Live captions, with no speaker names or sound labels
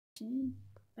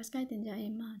Pascal တင်ကြ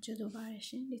ရေးမှာကျိုးလိုပါတယ်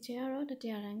ရှင်ဒီချက်ကတော့တတိ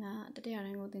ယရန်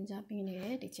ကိုတင်ကြပေးနေ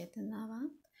တဲ့ဒီချက်တင်တာပါ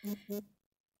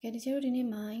ကဲဒီချက်တို့ဒီနေ့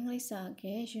မှာအင်္ဂလိပ်စာက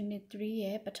Unit 3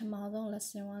ရဲ့ပထမဆုံး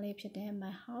Lesson 1လေးဖြစ်တဲ့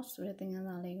My House ဆိုတဲ့သင်ခန်း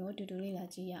စာလေးကိုတူတူလေးလာ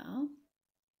ကြည့်ရအောင်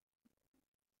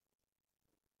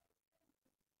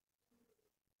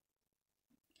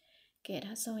ကဲ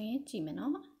ဒါဆိုရင်ကြည့်မယ်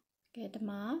နော်ကဲဒီ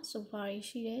မှာ sofa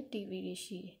ရှိတယ် TV တွေ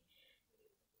ရှိ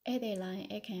တယ်ဧည့်သည်လိုင်း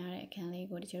အခန်းရတဲ့အခန်းလေး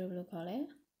ကိုဒီချက်တို့ဘယ်လိုခေါ်လဲ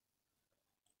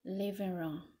living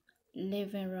room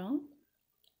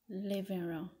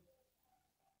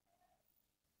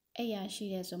အဲ့ရရှိ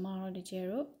တဲ့ဆိုမှတော့ဒီကျ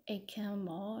တော့အိတ်ခမ်း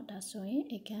ပေါ့ဒါဆိုရင်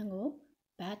အိတ်ခမ်းကို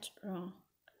bedroom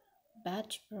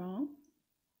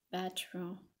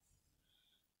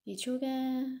ရေချိုးကန်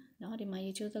เนาะဒီမှာ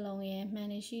ရေချိုးသလုံးရဲ့မှန်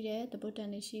နေရှိတယ်တပုတ်တန်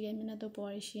နေရှိတယ်မျက်နှာတော့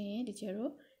ပေါ်ရရှိရင်ဒီကျ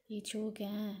တော့ရေချိုးက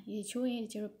န်ရေချိုးရင်ဒီ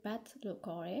ကျတော့ bath လို့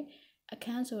ခေါ်တယ်အခ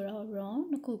န်းဆိုတော့ room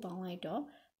နှစ်ခုပေါင်းလိုက်တော့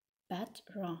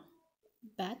bedroom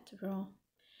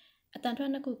အတန်ထွ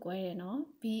က်နှစ်ခု꿰တယ်နော်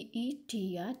BED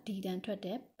က D တန်ထွက်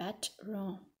တဲ့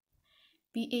bedroom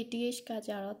BATH က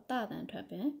ကြတော့တတန်ထွက်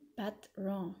ပင်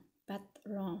bedroom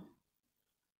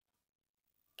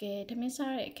ကဲထမင်း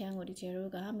စားတဲ့အခန်းကိုဒီကျ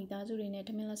တို့ကမိသားစုတွေနဲ့ထ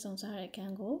မင်းလက်ဆောင်စားတဲ့အခ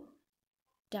န်းကို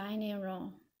dining room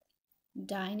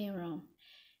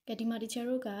ကဲဒီမှာဒီကျ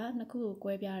တို့ကနှစ်ခု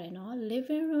ကို꿰ပြတယ်နော်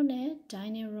living room နဲ့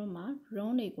dining room မှာ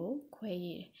room တွေကိုခွဲ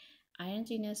ရေးတယ် ing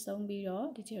နဲ့စုံပြီးတော့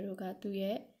ဒီကျတို့ကသူ့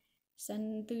ရဲ့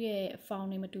ဖောင်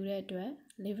တွေမတူတဲ့အတွက်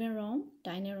living room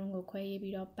dining room ကိုခွဲရေး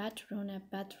ပြီးတော့ bedroom နဲ့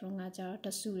bathroom ကကြတော့တ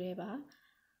စုတည်းပါ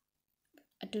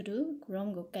အတူတူ room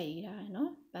ကိုကပ်ရေးထားတယ်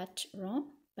နော် bedroom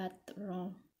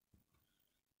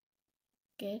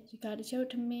ကဲဒီကတချို့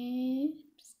ထမင်း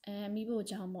မိဖို့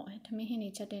ကြောင့်ပေါ့ထမင်းဟင်းတွေ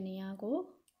ချက်တဲ့နေရာကို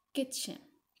kitchen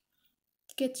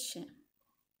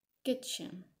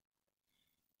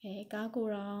ကားကို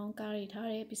ယ်တောင်ကားတွေထား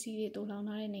တဲ့ပစ္စည်းတွေတိုးလောင်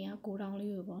ထားတဲ့နေရာကိုယ်တောင်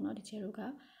လေးကိုပေါ့နော်ဒီကျတို့က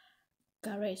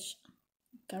garage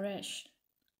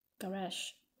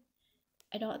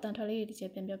အဲ့တော့အတန်ထွက်လေးဒီချ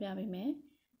က်ပြန်ပြောပြပေးမယ်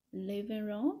living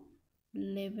room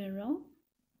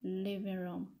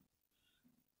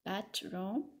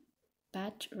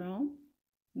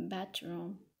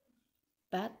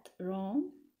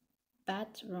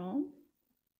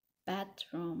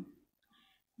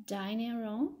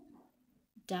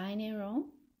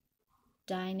bedroom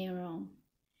dining room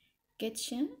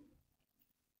kitchen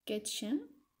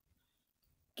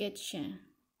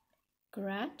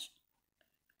garage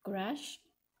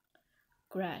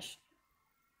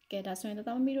ကဲဒါဆိုရင်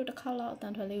တော့မီတို့တစ်ခေါက်လောက်အတ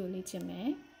န်ထွက်လေးကိုလေ့ကျင့်မယ်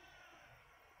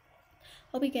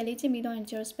ဟုတ်ပြီကဲလေ့ကျင့်ပြီးတော့ကျွန်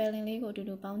တော် spelling လေးကိုအတူ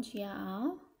တူပေါင်းကြည့်ရအောင်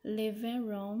living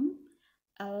room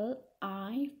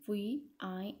LIVING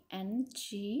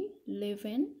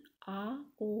living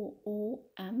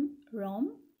ROOM room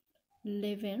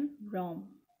living room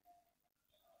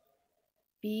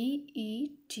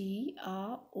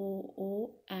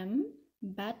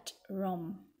BEDROOM bedroom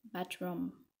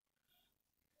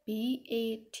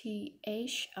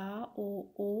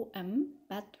BATHROOM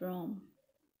bathroom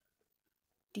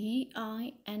DINING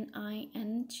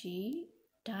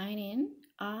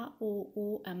dining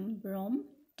ROOM room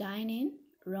dining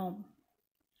room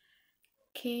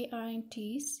KITCHEN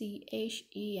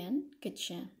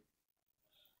kitchen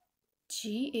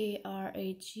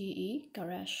GARAGE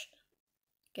garage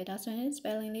ကဲဒါဆိုရင်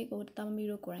spelling လေးကိုတောင်းပြီး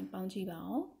တော့ကိုယ်တိုင်ပေါင်းကြည့်ပါ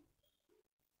ဦး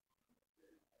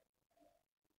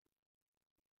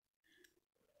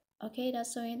Okay ဒါ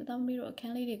ဆိုရင်တောင်းပြီးတော့အခ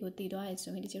န်းလေးတွေကိုတည်သွားရ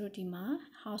ဆိုရင်ဒီကျတို့ဒီမှာ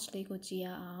house လေးကိုကြည့်ရ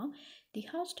အောင်ဒီ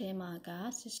house ထဲမှာက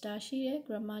sister ရှိတယ်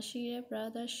grandma ရှိတယ်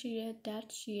brother ရှိတယ် dad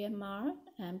ရှိတယ် mom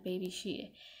and baby ရှိတယ်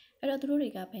အဲ့တော့သူတို့တွေ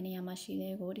ကဘယ်နေရာမှာရှိလဲ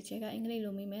ကိုဒီချက်ကအင်္ဂလိပ်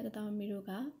လိုမိမယ်တောင်းပြီးတော့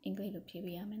ကအင်္ဂလိပ်လိုဖြေ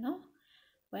ပေးရမယ်နော်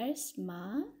Where's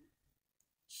mom?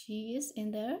 She is in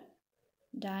the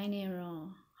dining room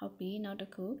ဟုတ်ပြီနောက်တ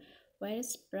စ်ခု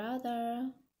Where's brother?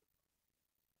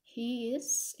 He is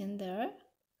in the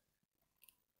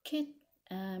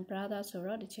brother so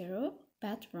the chair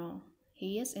bathroom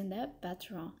he is in the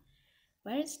bathroom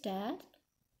where is dad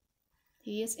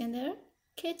he is in the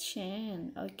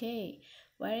kitchen okay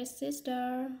where is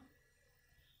sister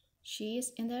she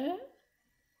is in the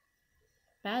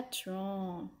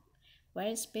bathroom where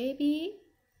is baby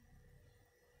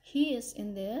he is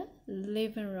in the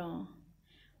living room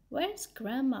where is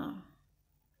grandma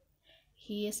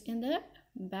he is in the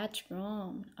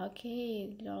bedroom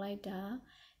okay like that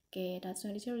ကဲဒါဆို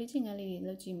ရင်ဒီကျတို့လေ့ကျင့်ခန်းလေးတွေ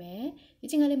လုပ်ကြည့်မယ်လေ့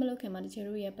ကျင့်ခန်းလေးမလုပ်ခင်မှာဒီကျ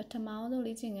တို့ရဲ့ပထမဆုံး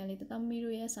လေ့ကျင့်ခန်းလေးတမီ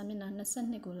တို့ရဲ့စာမျက်နှာ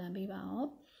22ကိုလမ်းပေးပါအောင်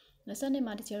22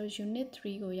မှာဒီကျတို့ Unit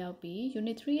 3ကိုရောက်ပြီး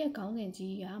Unit 3ရဲ့ခေါင်းစဉ်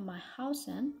ကြီးက My House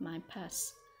and My Pets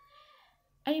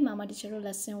အဲ့ဒီမှာဒီကျတို့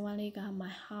Lesson 1လေးက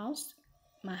My House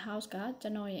my house ကကျွ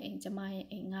န်တော်ရဲ့အိမ်ကျမရဲ့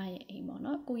အိမ်ငါရဲ့အိမ်ပေါ့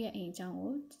နော်ကိုယ့်ရဲ့အိမ်အကြောင်း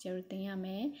ကိုဒီချေတို့သင်ရမ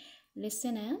ယ်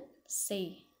listen and say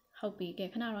ဟုတ်ပြီကဲ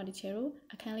ခဏတော့ဒီချေတို့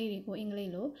အခန်းလေးတွေကိုအင်္ဂလိ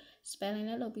ပ်လို spelling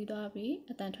လည်းလုပ်ပြီးသွားပြီ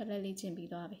အတန်ထွက်လည်းလေ့ကျင့်ပြီး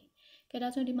သွားပြီကဲဒါ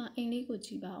ဆိုဒီမှာအိမ်လေးကိုကြ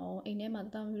ည့်ပါအောင်အိမ်ထဲမှာ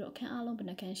တောင်းပြီးတော့အခန်းအလုံးဘယ်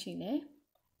နှခန်းရှိလဲ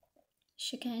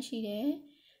10ခန်းရှိတယ်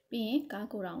ပြီးရင်ကား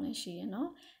ကိုတောင်လည်းရှိရနော်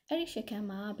အဲ့ဒီ10ခန်း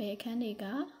မှာဘယ်အခန်းတွေက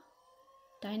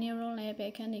dining room လည်းဘ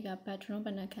ယ်အခန်းတွေက bedroom ဘ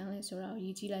ယ်နှခန်းလဲဆိုတော့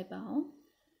ရေးကြည့်လိုက်ပါအောင်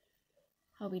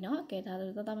ဟုတ်ပြီနော်ကဲဒါ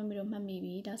ဆိုတမမီတို့မှတ်မိ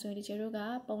ပြီဒါဆိုရင်ဒီချေတို့က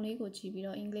ပုံလေးကိုကြည့်ပြီး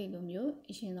တော့အင်္ဂလိပ်လိုမျိုး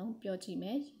အရင်ဆုံးပြောကြည့်မ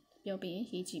ယ်ပြောပြီးရင်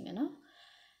ရေးကြည့်မယ်နော်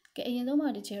ကဲအရင်ဆုံးမှာ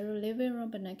ဒီချေတို့ living room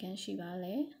ဘယ်နှခန်းရှိပါ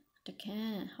လဲတစ်ခ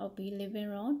န်းဟုတ်ပြီ living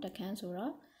room တစ်ခန်းဆို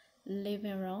တော့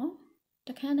living room တ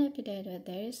စ်ခန်းနဲ့ဖြစ်တဲ့အတွက်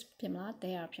there is ဖြစ်မလား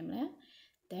there ဖြစ်မလဲ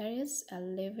there is a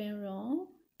living room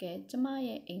ကဲကျမ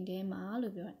ရဲ့အိမ်ထဲမှာ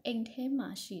လို့ပြောအိမ်ထဲမှာ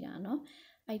ရှိတာเนาะ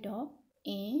အဲ့တော့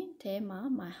in ထဲမှာ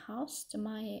my house ကျမ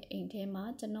ရဲ့အိမ်ထဲမှာ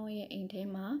ကျွန်တော်ရဲ့အိမ်ထဲ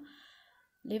မှာ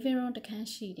living room တစ်ခန်း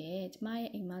ရှိတယ်ကျမရဲ့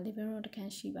အိမ်မှာ living room တစ်ခ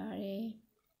န်းရှိပါတယ်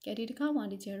ကဲဒီတစ်ခါမှ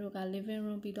ဒီကျဲတို့က living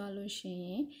room ပြီးသွားလို့ရှိရ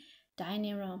င်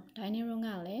dining room က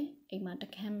လည်းအိမ်မှာတ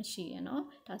စ်ခန်းမရှိရเนาะ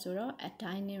ဒါဆိုတော့ a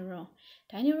dining room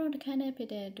တစ်ခန်းနဲ့ဖြစ်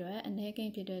တဲ့အတွက်အနေကိ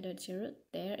န်းဖြစ်တဲ့အတွက်ကျတို့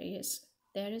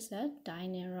there is a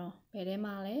dining room ဘယ်ထဲ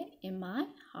မှာလဲ in my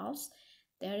house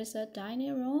there is a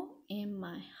dining room in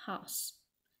my house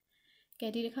ကဲ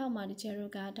ဒီတစ်ခါမှဒီကျဲ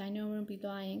တို့က dining room ပြီး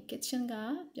သွားရင် kitchen က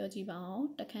ပြောကြည့်ပါအောင်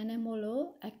တစ်ခန်းနဲ့မို့လို့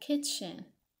a kitchen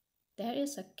there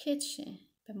is a kitchen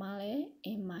ဘယ်မှာလဲ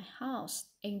in my house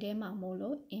အိမ်ထဲမှာမို့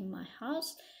လို့ in my house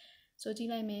ဆိုကြည့်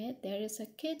လိုက်မယ် there is a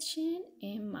kitchen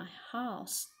in my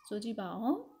house ဆိုကြည့်ပါ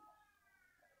အောင်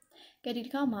ကဲဒီတ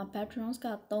စ်ခါမှာ bedrooms က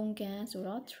3ခန်းဆို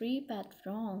တော့3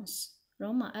 bedrooms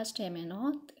room မှာ s ထည့်မယ်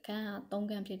နော်အခန်းက3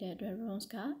ခန်းဖြစ်တဲ့အတွက် rooms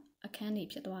ကအခန်းတွေ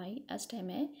ဖြစ်သွားပြီ s ထည့်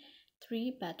မယ်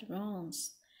3 bedrooms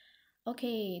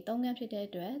okay 3ခန်းဖြစ်တဲ့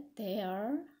အတွက်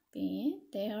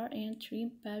there are in 3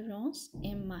 bedrooms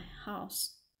in my house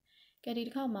ကဲဒီတ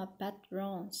စ်ခါမှာ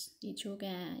bedrooms ရေချိုးခ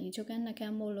န်း2ခ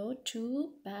န်းမို့လို့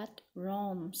2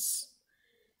 bedrooms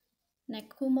နှစ်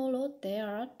ခုမို့လို့ there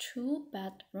are 2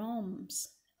 bedrooms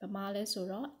ဘာမှလဲဆို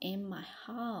တော့ in my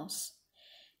house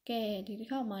ကဲဒီတစ်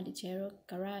ခါမှာဒီကျဲတော့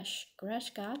garage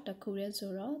ကတစ်ခုတည်း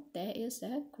ဆိုတော့ there is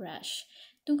a garage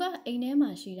သူကအိမ်ထဲမှာ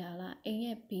ရှိတာလားအိမ်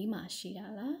ရဲ့ဘေးမှာရှိတာ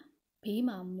လားဘေး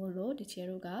မှာမို့လို့ဒီကျဲ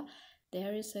တို့က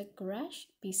there is a garage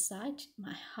beside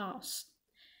my house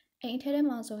အိမ်ထဲ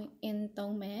မှာဆိုရင် in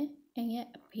သုံးမယ်အိမ်ရဲ့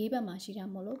ဘေးဘက်မှာရှိတာ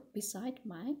မို့လို့ beside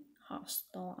my house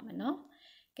သုံးရမယ်နော်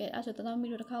ကဲအဲ့ဆိုတော်တော်မီ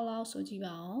တို့တစ်ခါလောက်ဆိုကြည့်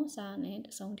ပါအောင်စာနဲ့တ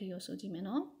စုံတီကိုဆိုကြည့်မယ်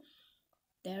နော်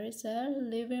there is a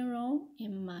living room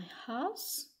in my house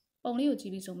ပုံလေးကိုကြ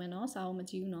ည့်ပြီးဆိုမယ်နော်စာအုပ်မ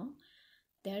ကြည့်ဘူးနော်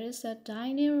there is a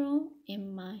dining room in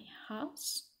my house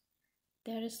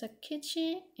there is a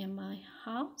kitchen in my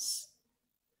house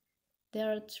there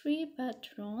are 3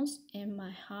 bedrooms in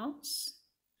my house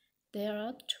there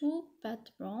are 2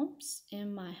 bedrooms in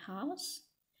my house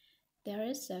there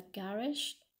is a garage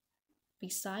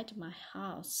beside my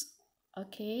house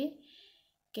okay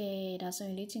ကဲဒါဆိုရ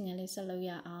င်လေ့ကျင့်ခန်းလေးဆက်လုပ်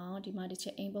ရအောင်ဒီမှာတစ်ချ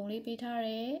က်အိမ်ပုံလေးပေးထားတ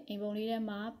ယ်အိမ်ပုံလေးထဲ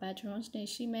မှာ bedrooms တွေ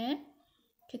ရှိမယ်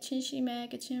kitchen ရှိမယ်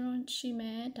kitchen room ရှိမ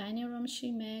ယ် dining room ရှိ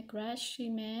မယ် garage ရှိ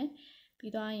မယ်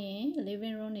ပြီးသွားရင်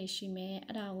living room တွေရှိမယ်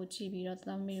အဲ့ဒါကိုကြည့်ပြီးတော့သ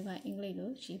မီးတို့ကအင်္ဂလိပ်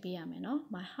လိုရေးပေးရမယ်နော်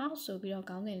my house ဆိုပြီးတော့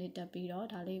ခေါင်းစဉ်လေးတက်ပြီးတော့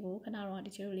ဒါလေးကိုခဏတော့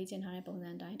ဒီချေတို့လေ့ကျင့်ထားတဲ့ပုံစံ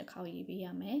အတိုင်းတစ်ခေါက်ရေးပေးရ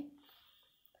မယ်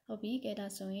ဟုတ်ပြီကဲဒါ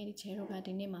ဆိုရင်ဒီချေတို့က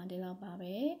ဒီနေ့မှဒီလောက်ပါ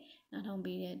ပဲနောက်ထောင်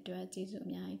ပေးတဲ့အတွက်ကျေးဇူးအ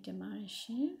များကြီးတင်ပါတယ်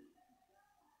ရှင်